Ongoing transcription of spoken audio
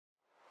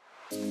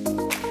I'm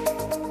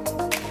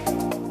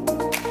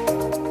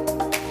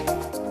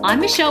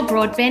Michelle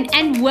Broadbent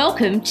and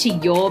welcome to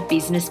your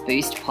Business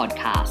Boost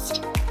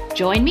podcast.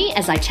 Join me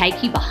as I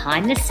take you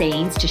behind the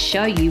scenes to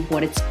show you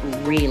what it's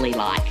really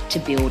like to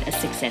build a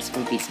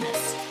successful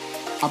business.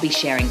 I'll be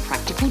sharing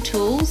practical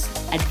tools,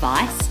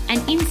 advice, and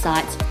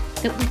insights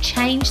that will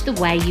change the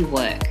way you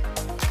work.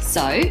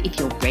 So if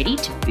you're ready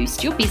to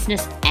boost your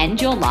business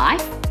and your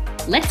life,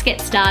 let's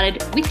get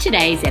started with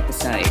today's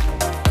episode.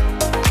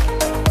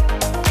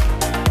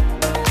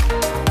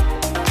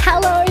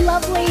 Hello,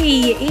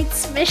 lovely.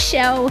 It's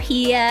Michelle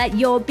here,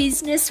 your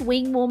business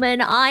wing woman.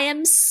 I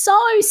am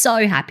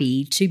so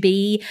happy to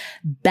be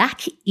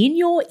back in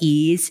your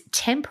ears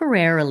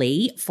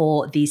temporarily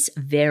for this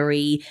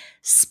very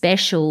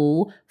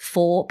special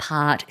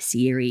 4-part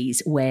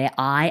series where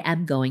I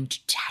am going to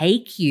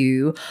take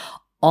you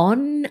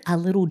on a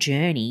little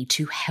journey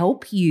to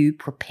help you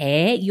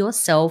prepare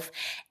yourself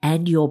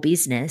and your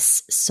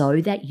business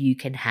so that you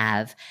can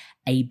have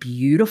a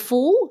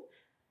beautiful,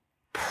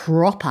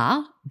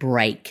 proper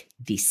break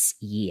this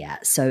year.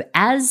 So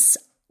as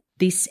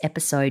this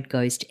episode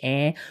goes to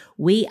air,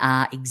 we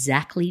are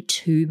exactly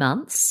 2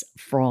 months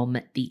from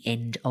the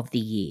end of the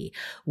year,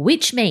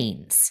 which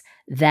means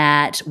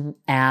that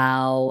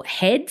our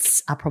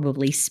heads are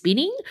probably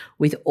spinning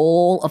with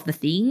all of the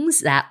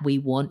things that we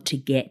want to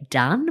get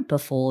done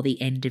before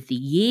the end of the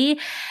year.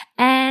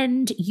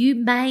 And you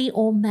may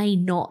or may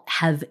not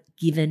have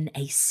given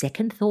a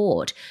second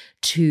thought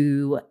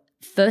to,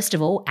 first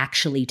of all,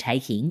 actually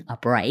taking a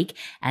break,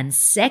 and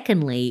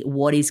secondly,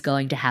 what is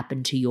going to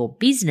happen to your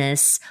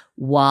business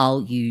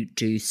while you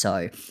do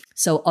so.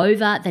 So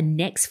over the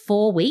next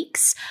 4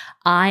 weeks,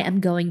 I am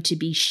going to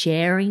be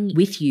sharing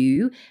with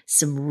you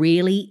some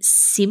really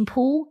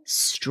simple,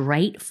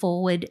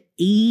 straightforward,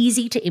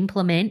 easy to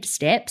implement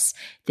steps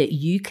that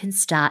you can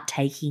start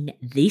taking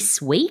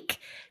this week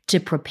to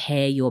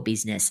prepare your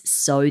business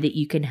so that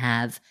you can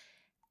have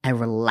a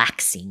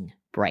relaxing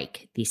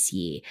break this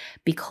year.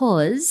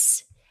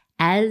 Because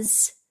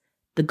as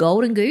the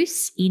golden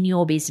goose in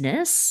your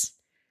business,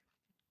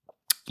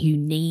 you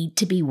need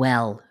to be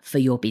well for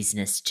your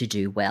business to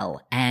do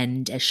well.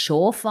 And a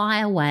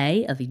surefire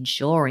way of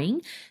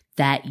ensuring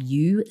that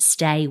you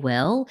stay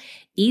well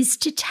is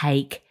to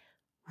take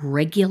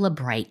regular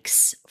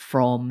breaks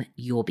from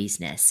your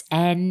business.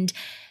 And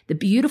the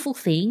beautiful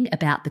thing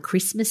about the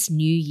Christmas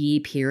New Year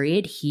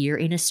period here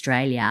in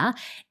Australia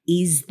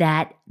is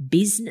that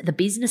the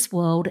business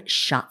world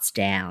shuts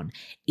down.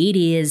 It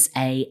is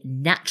a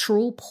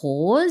natural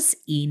pause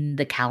in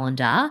the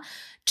calendar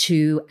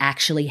to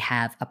actually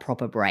have a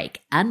proper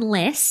break,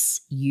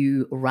 unless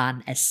you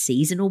run a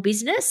seasonal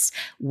business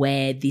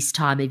where this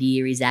time of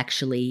year is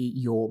actually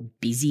your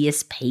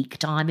busiest peak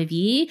time of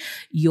year.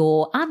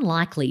 You're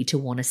unlikely to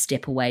want to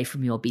step away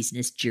from your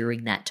business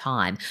during that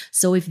time.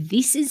 So if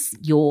this is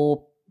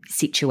your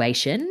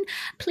situation,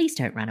 please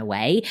don't run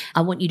away.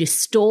 I want you to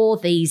store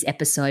these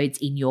episodes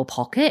in your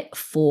pocket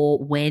for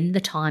when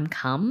the time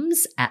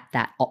comes at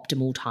that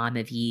optimal time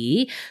of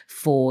year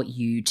for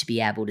you to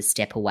be able to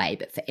step away.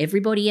 But for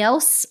everybody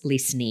else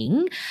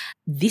listening,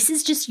 this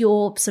is just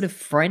your sort of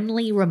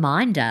friendly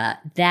reminder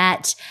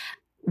that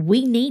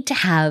we need to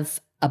have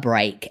a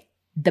break.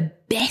 The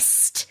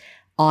best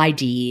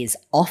ideas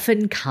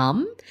often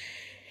come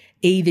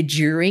either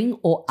during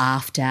or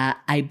after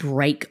a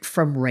break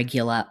from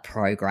regular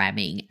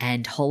programming.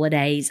 And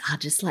holidays are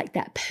just like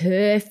that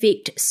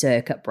perfect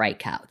circuit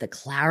breaker, the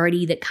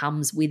clarity that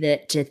comes with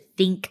it to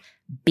think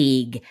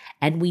big.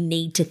 And we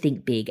need to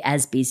think big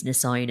as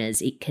business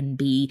owners. It can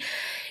be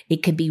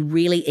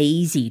really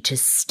easy to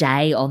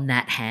stay on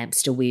that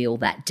hamster wheel,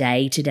 that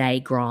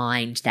day-to-day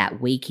grind,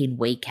 that week in,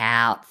 week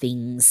out,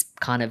 things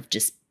kind of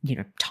just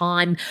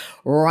time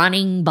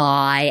running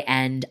by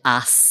and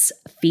us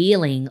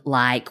feeling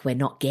like we're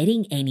not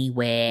getting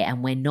anywhere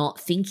and we're not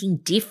thinking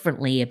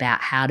differently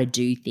about how to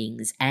do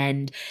things.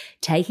 And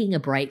taking a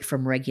break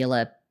from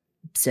regular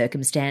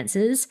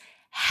circumstances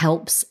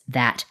helps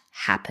that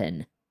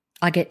happen.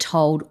 I get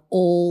told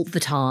all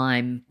the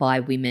time by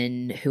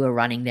women who are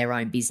running their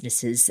own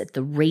businesses that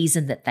the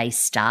reason that they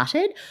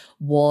started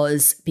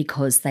was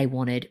because they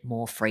wanted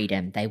more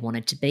freedom. They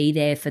wanted to be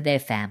there for their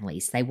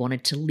families. They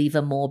wanted to live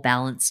a more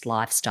balanced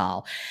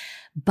lifestyle.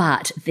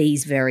 But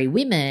these very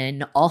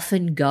women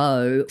often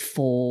go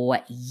for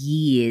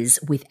years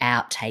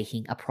without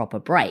taking a proper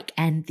break.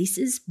 And this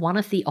is one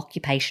of the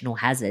occupational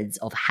hazards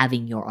of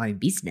having your own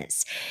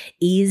business,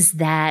 is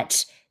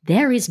that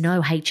there is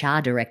no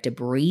HR director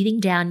breathing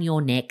down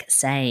your neck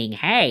saying,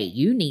 hey,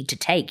 you need to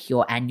take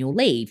your annual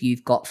leave.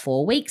 You've got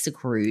 4 weeks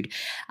accrued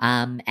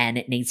and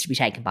it needs to be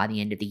taken by the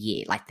end of the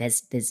year. Like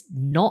there's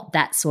not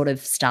that sort of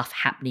stuff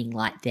happening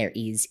like there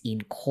is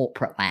in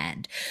corporate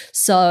land.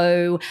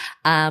 So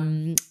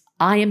I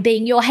am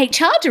being your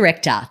HR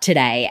director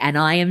today, and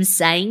I am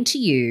saying to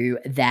you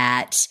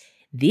that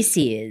this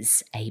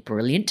is a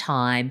brilliant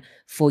time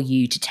for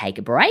you to take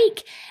a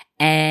break,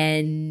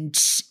 and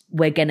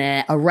we're going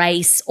to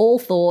erase all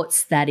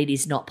thoughts that it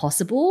is not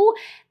possible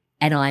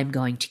and I'm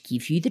going to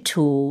give you the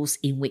tools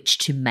in which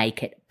to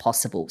make it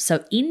possible.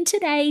 So in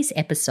today's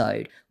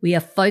episode, we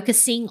are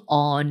focusing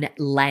on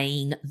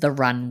laying the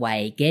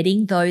runway,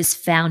 getting those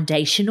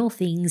foundational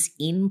things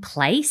in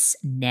place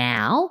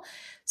now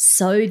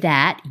so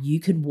that you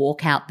can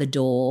walk out the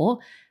door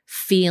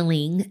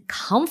feeling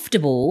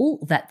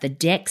comfortable that the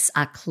decks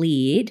are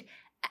cleared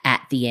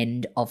at the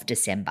end of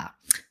December.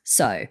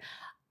 So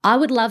I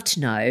would love to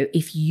know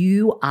if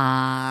you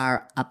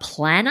are a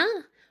planner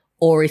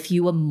or if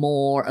you are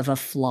more of a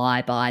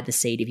fly by the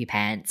seat of your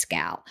pants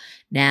gal.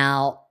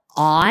 Now,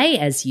 I,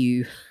 as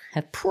you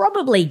have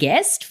probably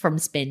guessed from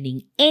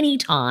spending any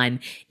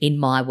time in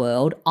my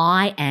world,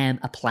 I am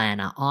a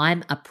planner.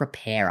 I'm a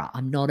preparer.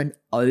 I'm not an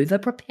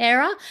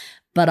over-preparer,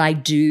 but I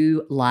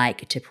do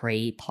like to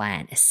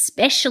pre-plan,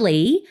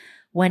 especially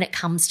when it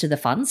comes to the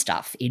fun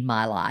stuff in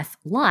my life,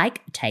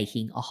 like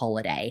taking a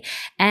holiday.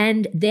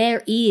 And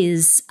there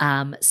is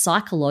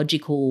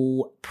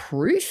psychological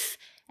proof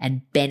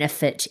and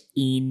benefit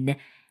in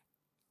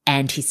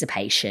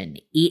anticipation.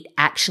 It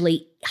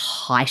actually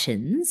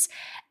heightens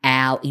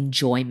our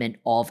enjoyment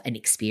of an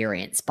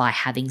experience by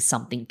having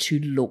something to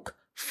look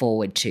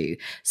forward to.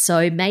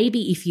 So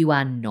maybe if you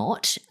are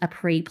not a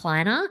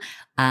pre-planner,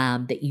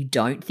 that you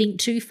don't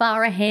think too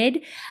far ahead,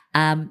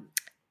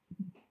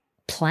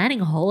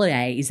 planning a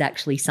holiday is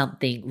actually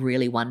something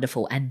really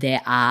wonderful, and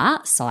there are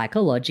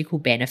psychological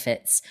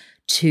benefits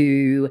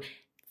to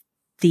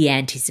the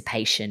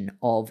anticipation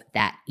of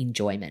that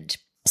enjoyment.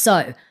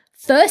 So,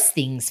 first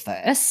things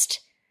first,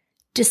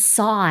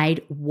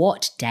 decide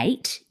what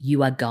date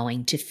you are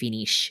going to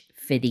finish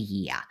for the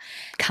year.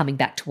 Coming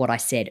back to what I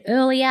said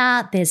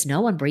earlier, there's no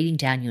one breathing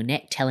down your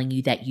neck telling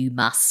you that you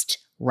must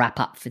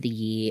wrap up for the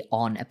year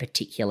on a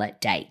particular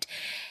date.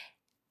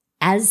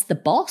 As the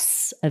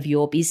boss of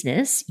your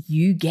business,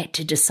 you get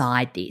to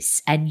decide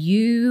this, and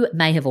you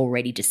may have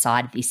already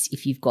decided this.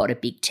 If you've got a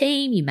big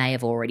team, you may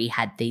have already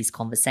had these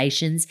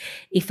conversations.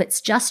 If it's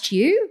just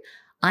you,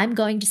 I'm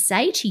going to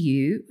say to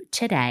you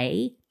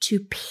today to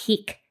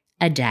pick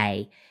a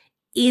day.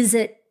 Is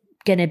it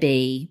going to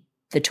be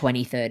the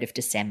 23rd of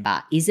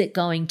December? Is it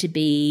going to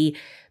be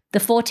the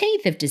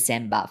 14th of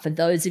December, for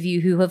those of you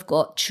who have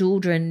got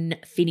children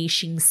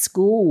finishing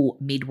school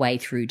midway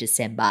through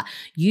December?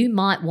 You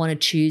might want to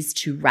choose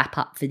to wrap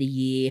up for the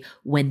year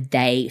when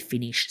they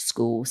finish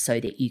school so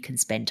that you can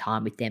spend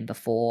time with them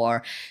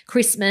before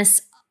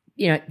Christmas.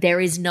 There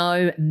is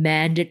no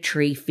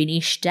mandatory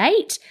finish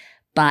date,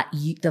 but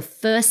the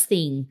first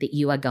thing that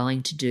you are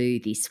going to do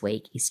this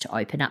week is to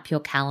open up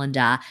your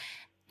calendar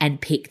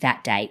and pick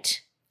that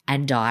date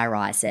and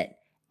diarise it,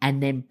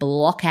 and then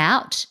block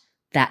out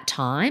that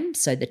time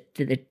so that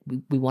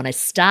we want a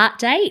start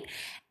date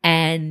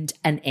and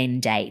an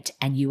end date,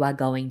 and you are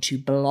going to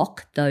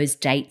block those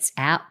dates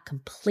out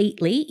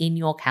completely in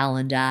your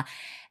calendar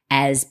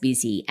as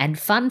busy. And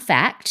fun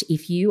fact,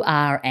 if you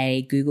are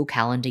a Google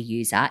Calendar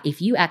user, if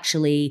you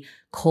actually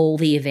call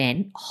the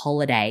event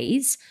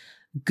holidays,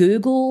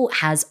 Google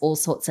has all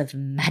sorts of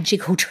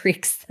magical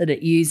tricks that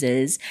it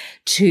uses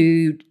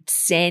to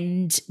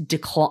send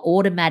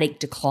automatic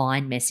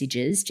decline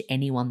messages to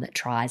anyone that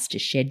tries to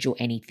schedule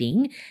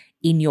anything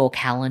in your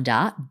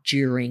calendar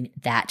during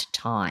that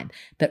time.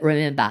 But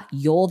remember,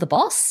 you're the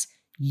boss.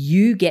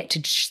 You get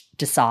to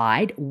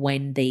decide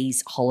when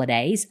these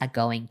holidays are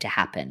going to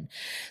happen.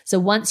 So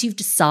once you've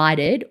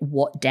decided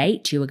what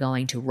date you are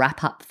going to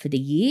wrap up for the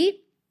year,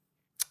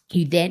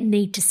 you then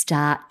need to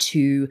start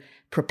to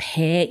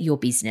prepare your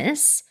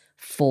business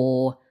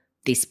for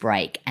this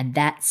break. And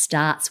that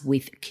starts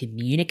with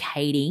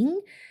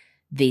communicating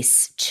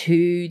this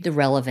to the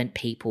relevant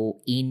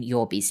people in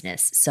your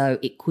business. So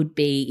it could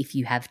be, if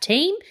you have a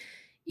team,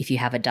 if you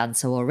haven't done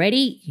so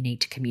already, you need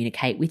to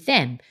communicate with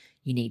them.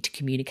 You need to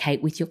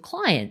communicate with your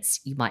clients.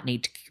 You might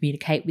need to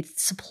communicate with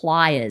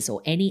suppliers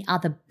or any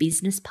other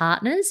business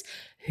partners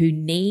who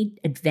need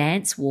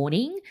advance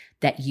warning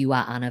that you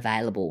are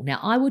unavailable. Now,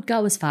 I would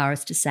go as far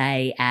as to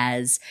say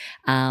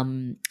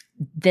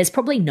there's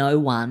probably no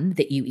one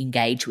that you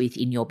engage with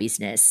in your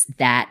business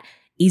that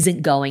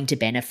isn't going to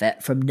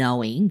benefit from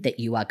knowing that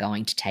you are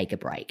going to take a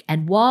break.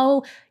 And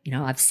while,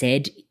 I've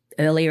said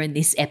earlier in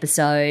this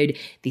episode,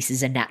 this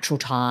is a natural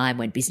time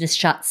when business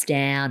shuts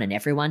down and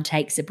everyone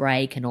takes a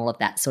break and all of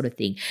that sort of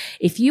thing.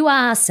 If you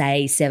are,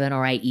 say, 7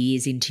 or 8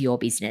 years into your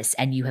business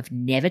and you have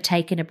never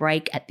taken a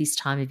break at this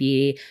time of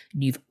year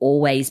and you've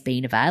always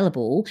been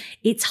available,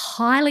 it's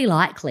highly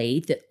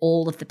likely that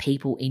all of the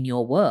people in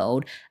your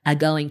world are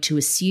going to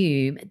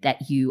assume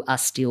that you are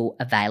still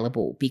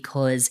available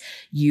because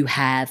you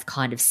have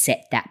kind of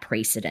set that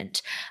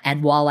precedent.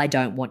 And while I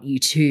don't want you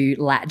to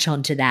latch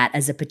onto that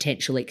as a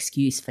potential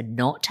excuse for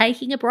not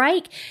taking a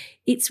break,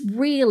 it's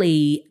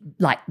really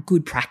like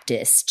good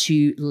practice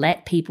to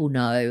let people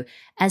know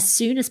as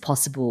soon as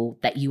possible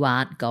that you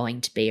aren't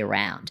going to be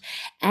around.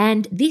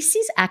 And this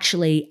is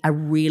actually a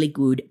really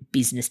good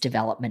business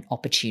development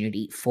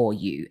opportunity for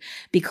you,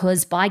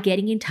 because by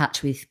getting in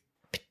touch with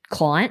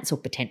clients or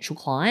potential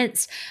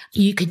clients,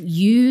 you can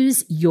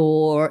use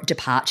your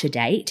departure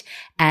date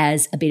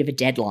as a bit of a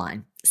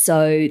deadline.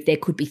 So there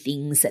could be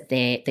things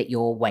that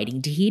you're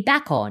waiting to hear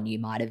back on. You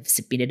might have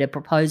submitted a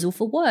proposal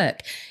for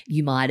work.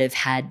 You might have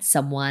had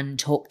someone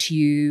talk to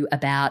you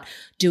about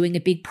doing a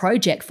big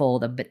project for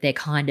them, but they're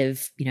kind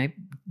of,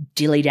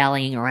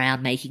 dilly-dallying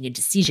around making a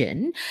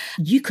decision.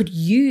 You could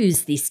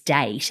use this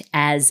date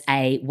as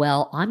I'm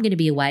going to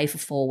be away for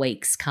 4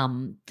 weeks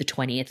come the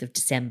 20th of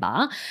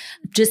December.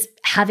 Just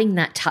having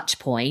that touch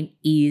point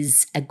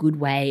is a good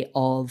way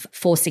of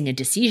forcing a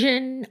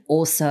decision,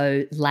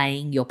 also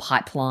laying your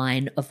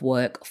pipeline of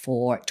work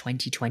for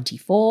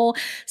 2024.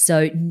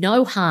 So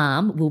no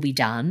harm will be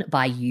done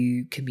by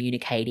you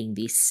communicating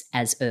this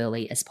as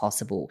early as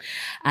possible.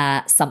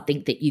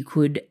 Something that you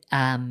could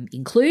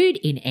include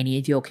in any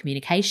of your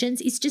communications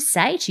is just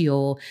say to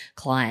your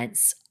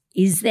clients,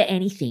 is there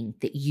anything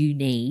that you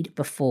need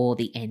before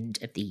the end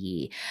of the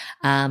year?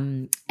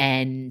 And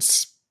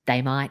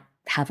they might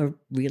have a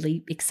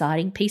really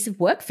exciting piece of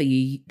work for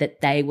you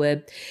that they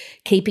were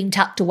keeping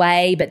tucked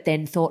away, but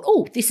then thought,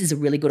 oh, this is a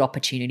really good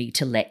opportunity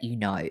to let you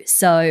know.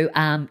 So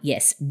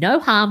yes, no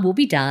harm will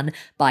be done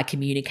by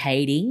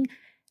communicating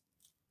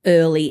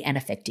early and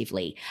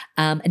effectively.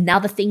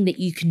 Another thing that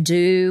you can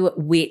do,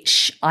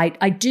 which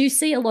I do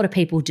see a lot of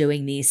people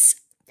doing this,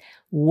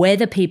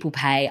 whether people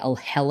pay a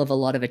hell of a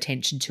lot of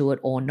attention to it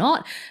or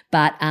not,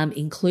 but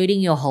including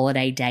your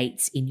holiday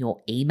dates in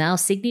your email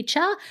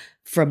signature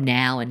from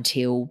now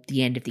until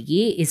the end of the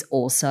year is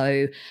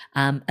also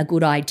a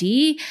good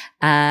idea.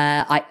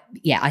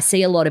 I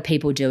see a lot of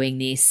people doing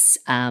this,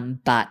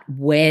 but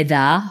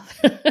whether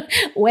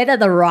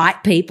the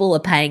right people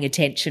are paying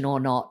attention or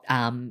not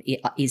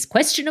is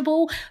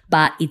questionable,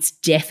 but it's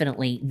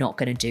definitely not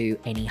going to do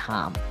any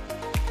harm.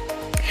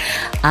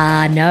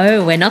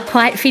 No, we're not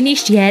quite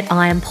finished yet.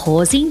 I am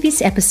pausing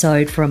this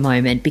episode for a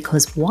moment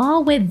because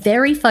while we're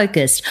very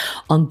focused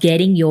on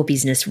getting your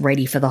business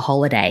ready for the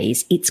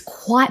holidays, it's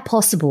quite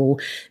possible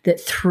that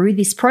through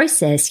this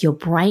process, your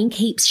brain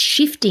keeps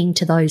shifting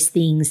to those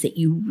things that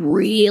you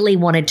really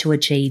wanted to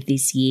achieve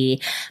this year,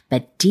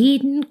 but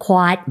didn't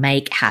quite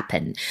make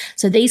happen.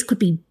 So these could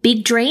be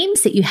big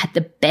dreams that you had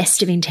the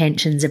best of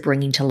intentions of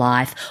bringing to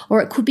life,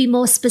 or it could be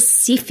more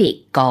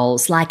specific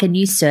goals like a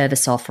new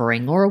service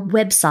offering or a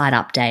website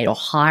update or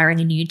hiring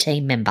a new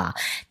team member.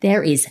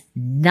 There is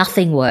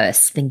nothing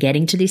worse than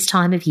getting to this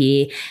time of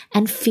year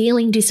and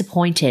feeling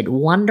disappointed,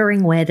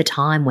 wondering where the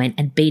time went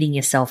and beating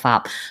yourself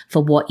up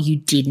for what you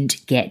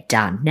didn't get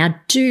done. Now,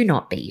 do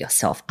not beat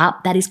yourself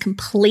up. That is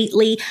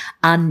completely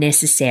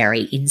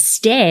unnecessary.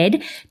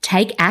 Instead,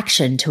 take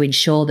action to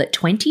ensure that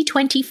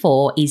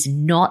 2024 is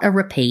not a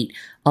repeat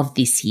of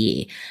this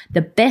year.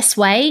 The best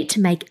way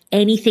to make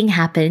anything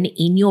happen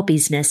in your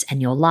business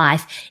and your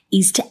life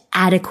is to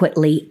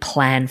adequately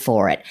plan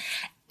for it.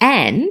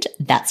 And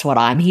that's what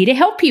I'm here to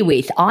help you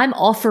with. I'm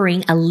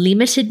offering a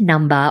limited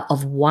number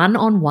of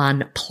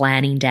one-on-one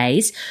planning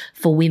days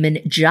for women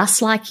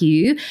just like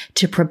you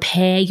to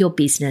prepare your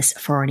business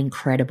for an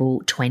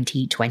incredible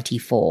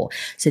 2024.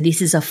 So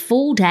this is a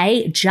full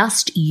day,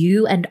 just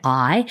you and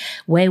I,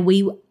 where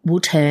we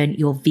will turn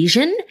your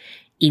vision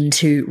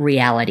into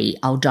reality.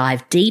 I'll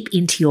dive deep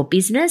into your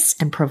business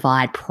and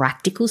provide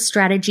practical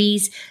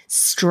strategies,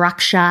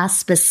 structure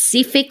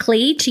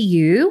specifically to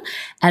you,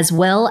 as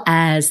well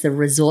as the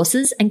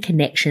resources and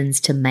connections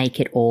to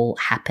make it all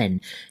happen.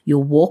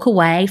 You'll walk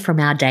away from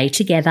our day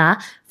together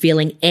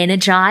feeling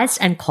energized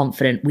and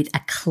confident with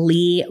a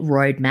clear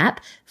roadmap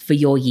for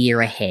your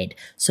year ahead.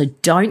 So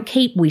don't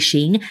keep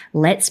wishing.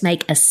 Let's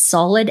make a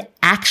solid,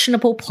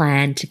 actionable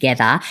plan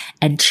together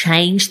and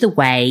change the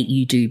way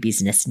you do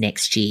business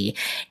next year.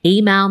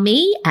 Email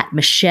me at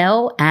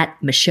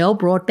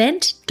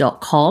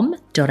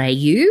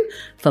michelle@michellebroadbent.com.au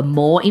for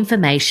more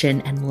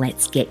information, and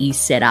let's get you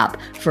set up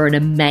for an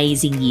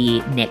amazing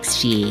year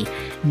next year.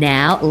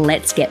 Now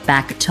let's get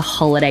back to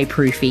holiday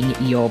proofing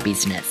your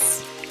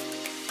business.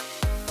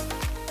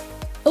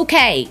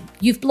 Okay,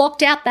 you've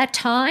blocked out that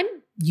time.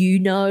 You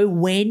know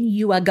when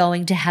you are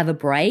going to have a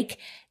break.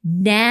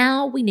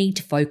 Now we need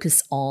to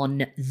focus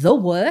on the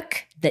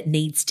work that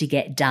needs to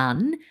get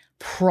done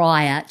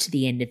prior to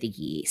the end of the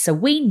year. So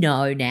we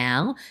know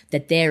now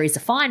that there is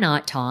a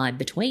finite time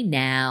between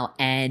now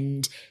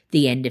and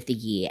the end of the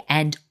year.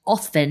 And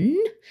often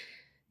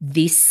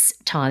this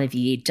time of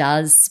year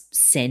does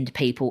send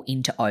people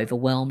into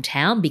overwhelm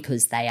town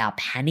because they are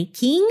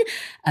panicking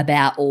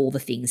about all the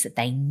things that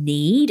they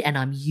need. And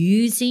I'm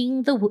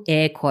using the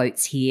air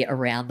quotes here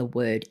around the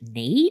word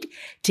need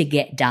to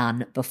get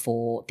done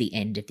before the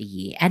end of the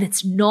year. And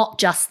it's not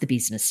just the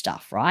business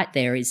stuff, right?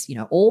 There is,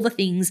 all the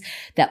things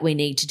that we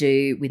need to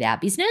do with our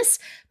business,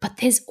 but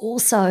there's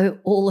also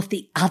all of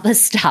the other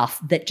stuff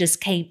that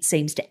just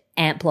seems to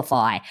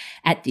amplify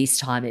at this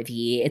time of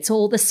year. It's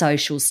all the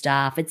social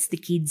stuff. It's the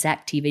kids'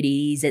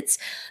 activities. It's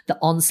the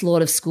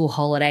onslaught of school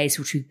holidays,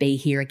 which will be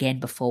here again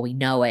before we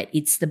know it.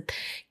 It's the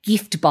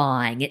gift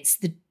buying. It's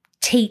the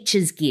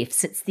teachers'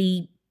 gifts. It's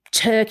the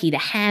turkey, the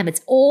ham.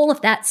 It's all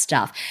of that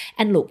stuff.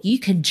 And look, you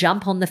can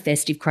jump on the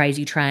festive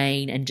crazy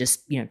train and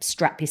just,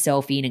 strap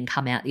yourself in and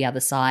come out the other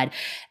side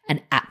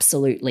an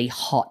absolutely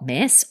hot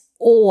mess,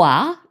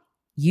 or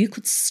you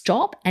could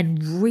stop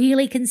and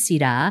really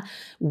consider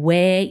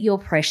where your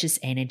precious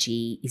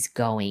energy is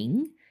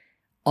going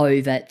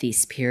over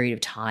this period of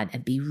time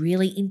and be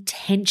really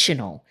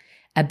intentional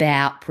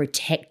about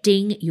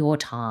protecting your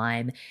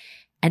time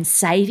and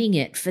saving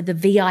it for the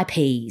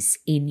VIPs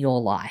in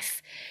your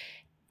life,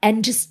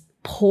 and just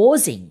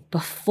pausing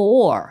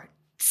before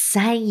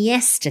saying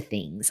yes to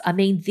things. I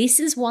mean, this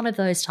is one of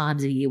those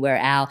times of year where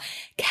our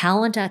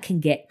calendar can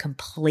get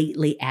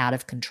completely out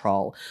of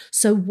control.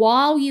 So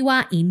while you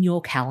are in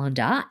your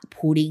calendar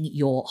putting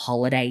your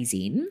holidays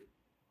in,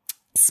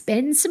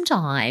 spend some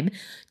time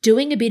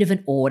doing a bit of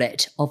an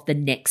audit of the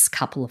next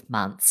couple of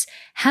months.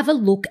 Have a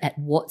look at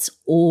what's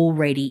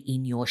already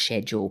in your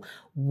schedule.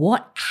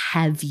 What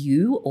have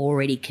you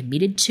already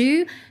committed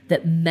to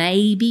that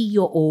maybe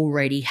you're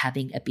already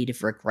having a bit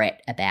of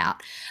regret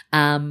about?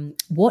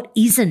 What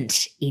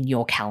isn't in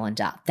your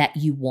calendar that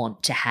you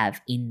want to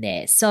have in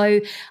there? So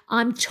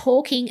I'm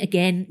talking,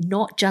 again,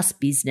 not just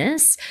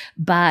business,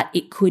 but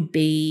it could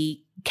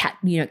be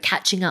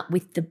catching up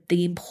with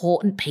the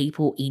important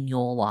people in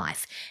your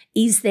life.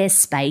 Is there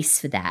space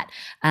for that?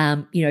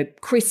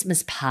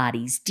 Christmas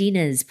parties,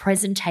 dinners,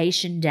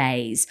 presentation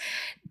days,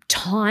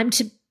 time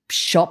to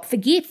shop for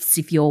gifts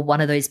if you're one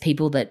of those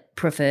people that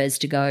prefers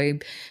to go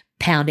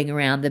pounding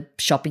around the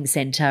shopping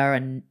center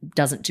and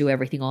doesn't do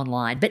everything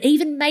online. But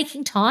even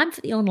making time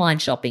for the online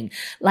shopping,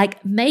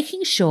 like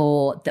making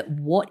sure that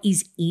what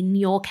is in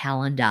your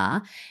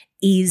calendar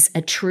is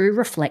a true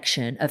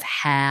reflection of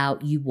how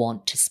you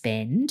want to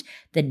spend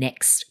the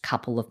next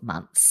couple of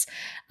months.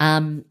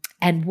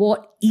 And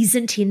what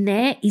isn't in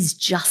there is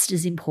just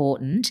as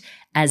important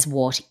as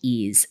what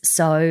is.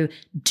 So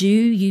do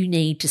you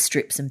need to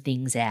strip some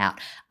things out?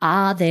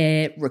 Are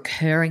there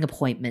recurring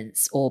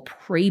appointments or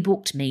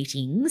pre-booked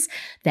meetings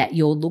that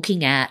you're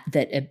looking at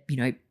that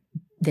are,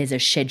 there's a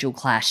schedule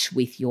clash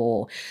with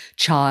your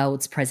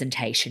child's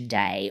presentation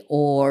day,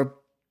 or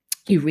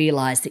you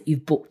realize that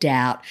you've booked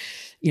out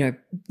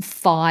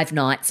 5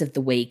 nights of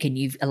the week and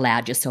you've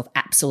allowed yourself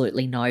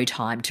absolutely no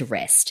time to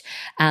rest.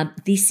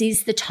 This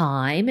is the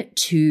time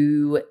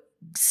to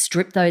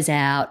strip those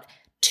out,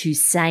 to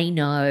say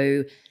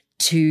no,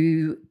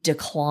 to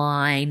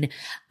decline,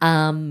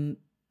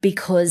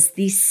 because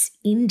this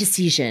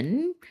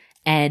indecision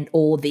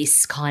or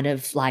this kind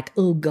of like,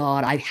 oh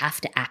God, I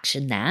have to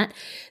action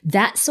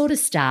that sort of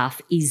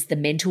stuff is the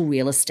mental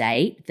real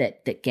estate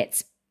that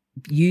gets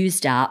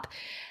used up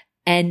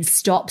and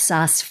stops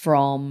us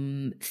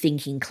from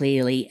thinking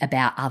clearly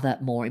about other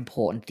more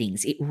important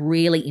things. It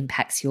really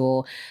impacts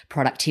your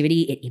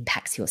productivity. It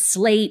impacts your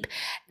sleep.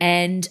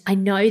 And I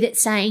know that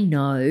saying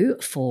no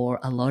for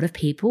a lot of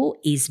people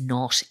is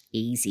not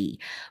easy,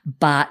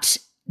 but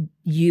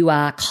you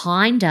are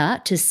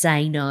kinder to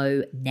say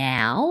no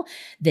now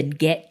than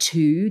get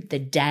to the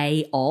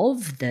day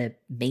of the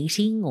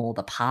meeting or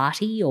the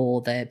party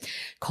or the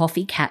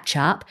coffee catch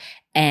up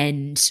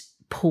and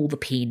pull the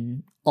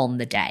pin on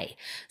the day.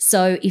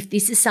 So if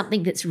this is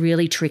something that's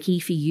really tricky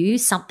for you,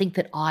 something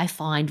that I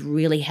find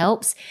really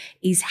helps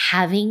is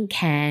having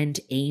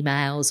canned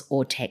emails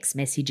or text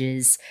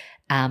messages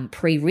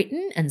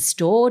pre-written and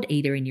stored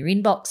either in your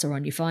inbox or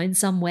on your phone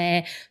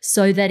somewhere,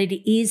 so that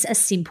it is a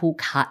simple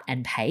cut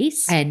and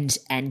paste and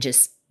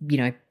just,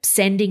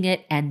 sending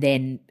it and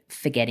then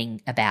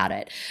forgetting about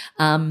it.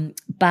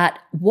 But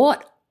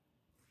what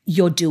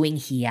you're doing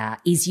here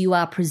is you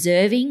are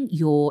preserving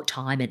your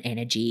time and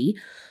energy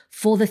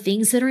for the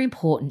things that are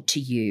important to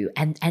you.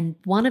 And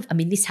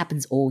this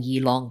happens all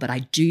year long, but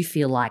I do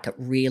feel like it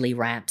really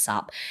ramps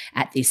up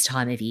at this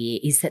time of year,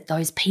 is that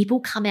those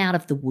people come out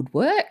of the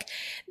woodwork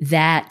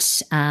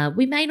that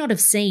we may not have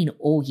seen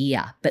all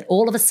year, but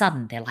all of a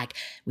sudden they're like,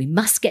 we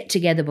must get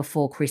together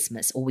before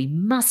Christmas, or we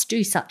must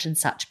do such and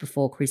such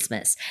before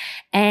Christmas.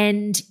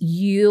 And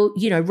you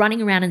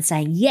running around and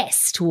saying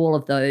yes to all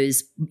of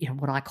those,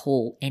 what I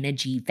call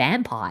energy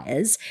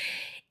vampires,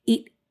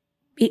 it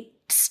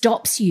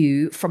stops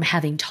you from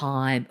having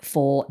time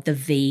for the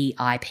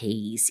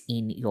VIPs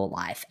in your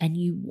life. And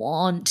you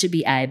want to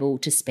be able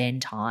to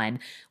spend time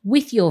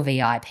with your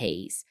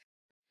VIPs.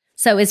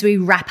 So as we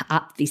wrap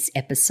up this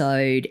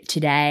episode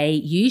today,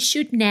 you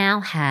should now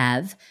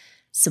have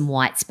some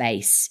white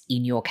space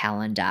in your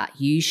calendar.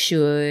 You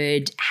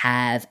should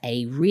have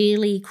a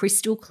really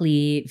crystal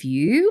clear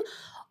view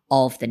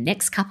of the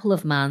next couple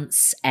of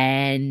months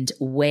and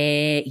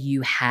where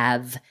you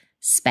have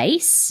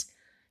space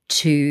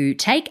to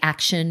take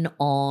action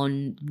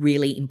on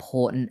really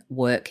important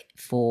work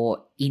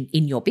in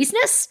your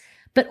business,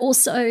 but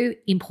also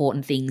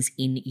important things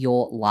in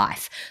your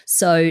life.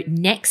 So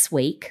next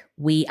week,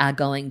 we are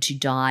going to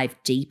dive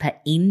deeper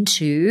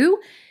into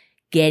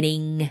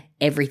getting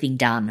everything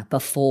done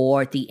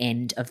before the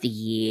end of the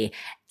year,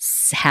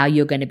 how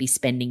you're going to be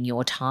spending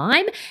your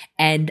time.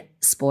 And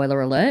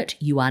spoiler alert,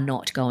 you are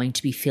not going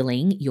to be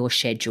filling your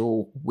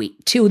schedule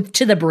to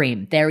the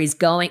brim.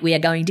 We are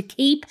going to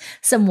keep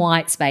some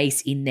white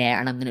space in there,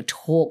 and I'm going to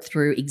talk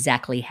through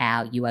exactly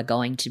how you are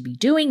going to be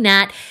doing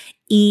that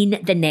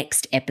in the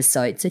next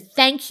episode. So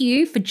thank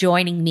you for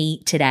joining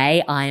me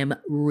today. I am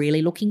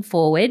really looking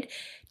forward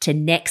to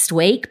next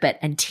week. But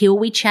until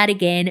we chat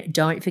again,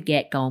 don't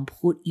forget, go and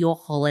put your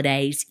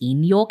holidays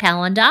in your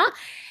calendar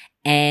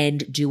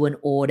and do an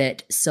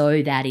audit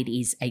so that it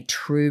is a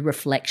true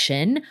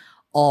reflection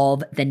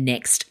of the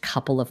next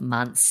couple of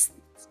months,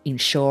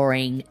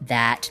 ensuring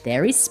that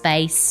there is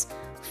space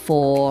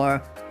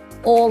for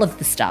all of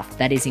the stuff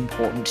that is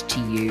important to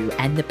you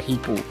and the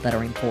people that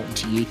are important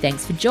to you.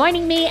 Thanks for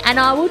joining me, and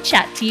I will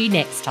chat to you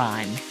next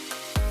time.